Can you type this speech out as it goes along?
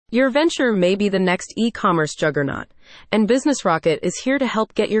Your venture may be the next e-commerce juggernaut, and Business Rocket is here to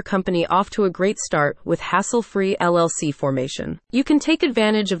help get your company off to a great start with hassle-free LLC formation. You can take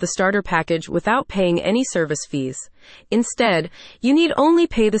advantage of the starter package without paying any service fees. Instead, you need only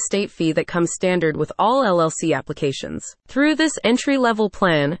pay the state fee that comes standard with all LLC applications. Through this entry-level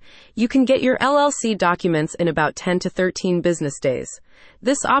plan, you can get your LLC documents in about 10 to 13 business days.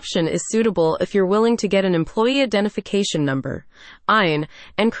 This option is suitable if you're willing to get an employee identification number, EIN,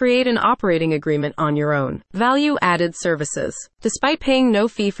 and create an operating agreement on your own. Value-added services. Despite paying no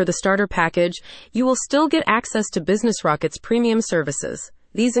fee for the starter package, you will still get access to Business Rocket's premium services.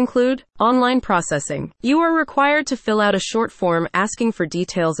 These include online processing. You are required to fill out a short form asking for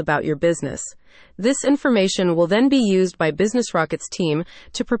details about your business. This information will then be used by Business Rocket's team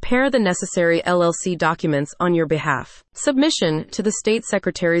to prepare the necessary LLC documents on your behalf. Submission to the State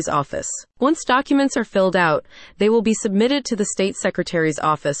Secretary's Office. Once documents are filled out, they will be submitted to the State Secretary's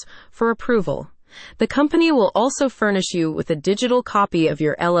Office for approval. The company will also furnish you with a digital copy of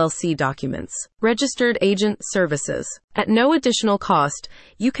your LLC documents. Registered Agent Services. At no additional cost,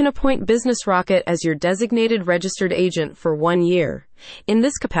 you can appoint Business Rocket as your designated registered agent for 1 year. In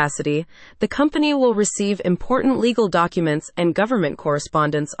this capacity, the company will receive important legal documents and government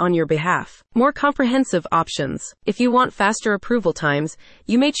correspondence on your behalf. More comprehensive options. If you want faster approval times,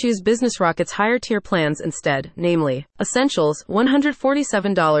 you may choose Business Rocket's higher tier plans instead, namely, Essentials,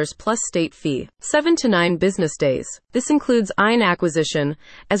 $147 plus state fee, 7 to 9 business days. This includes EIN acquisition,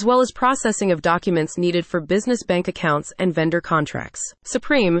 as well as processing of documents needed for business bank accounts and vendor contracts.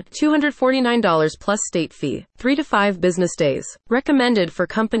 Supreme, $249 plus state fee, 3 to 5 business days. Recommended for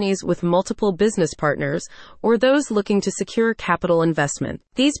companies with multiple business partners or those looking to secure capital investment.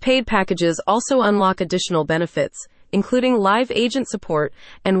 These paid packages also unlock additional benefits, including live agent support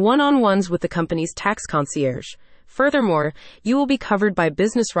and one-on-ones with the company's tax concierge. Furthermore, you will be covered by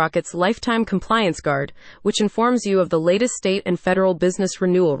Business Rocket's Lifetime Compliance Guard, which informs you of the latest state and federal business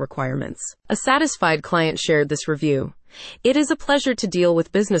renewal requirements. A satisfied client shared this review. It is a pleasure to deal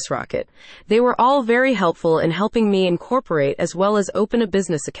with Business Rocket. They were all very helpful in helping me incorporate as well as open a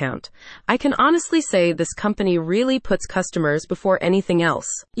business account. I can honestly say this company really puts customers before anything else.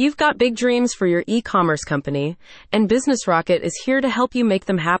 You've got big dreams for your e-commerce company, and Business Rocket is here to help you make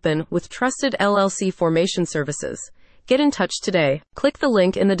them happen with trusted LLC formation services. Get in touch today. Click the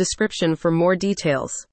link in the description for more details.